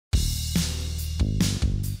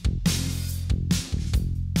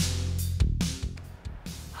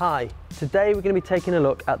Hi, today we're going to be taking a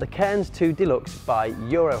look at the Cairns 2 Deluxe by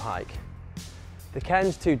Eurohike. The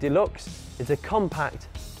Cairns 2 Deluxe is a compact,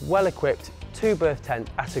 well-equipped two-berth tent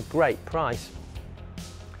at a great price.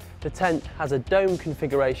 The tent has a dome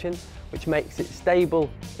configuration which makes it stable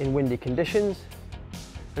in windy conditions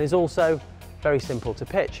and is also very simple to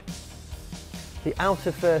pitch. The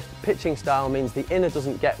outer first pitching style means the inner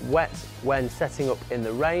doesn't get wet when setting up in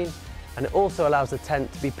the rain, and it also allows the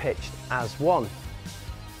tent to be pitched as one.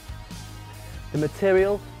 The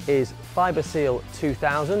material is FiberSeal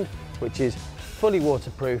 2000, which is fully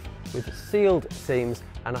waterproof with sealed seams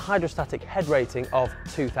and a hydrostatic head rating of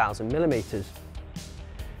 2000 millimeters.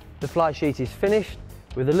 The fly sheet is finished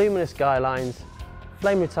with luminous guy lines,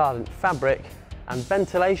 flame retardant fabric and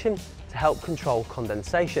ventilation to help control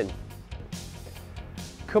condensation.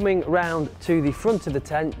 Coming round to the front of the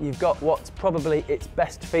tent, you've got what's probably its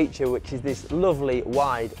best feature, which is this lovely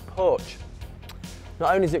wide porch.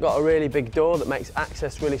 Not only has it got a really big door that makes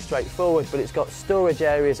access really straightforward, but it's got storage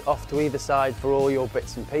areas off to either side for all your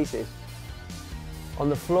bits and pieces. On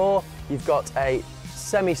the floor, you've got a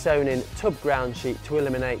semi-sewn-in tub ground sheet to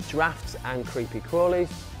eliminate drafts and creepy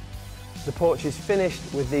crawlies. The porch is finished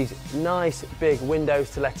with these nice big windows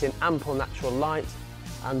to let in ample natural light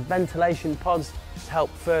and ventilation pods to help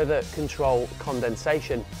further control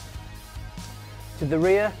condensation. To the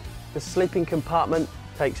rear, the sleeping compartment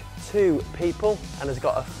takes 2 people and has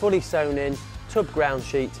got a fully sewn in tub ground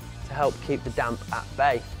sheet to help keep the damp at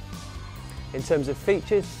bay. In terms of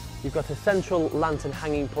features, you've got a central lantern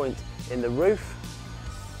hanging point in the roof,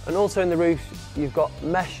 and also in the roof you've got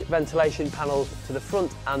mesh ventilation panels to the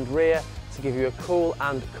front and rear to give you a cool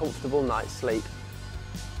and comfortable night's sleep.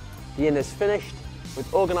 The inner's finished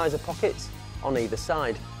with organiser pockets on either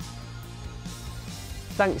side.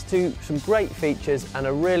 Thanks to some great features and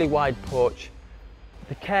a really wide porch,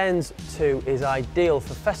 the Cairns 2 is ideal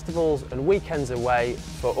for festivals and weekends away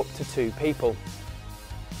for up to 2 people.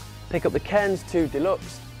 Pick up the Cairns 2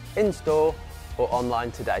 Deluxe in store or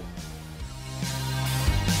online today.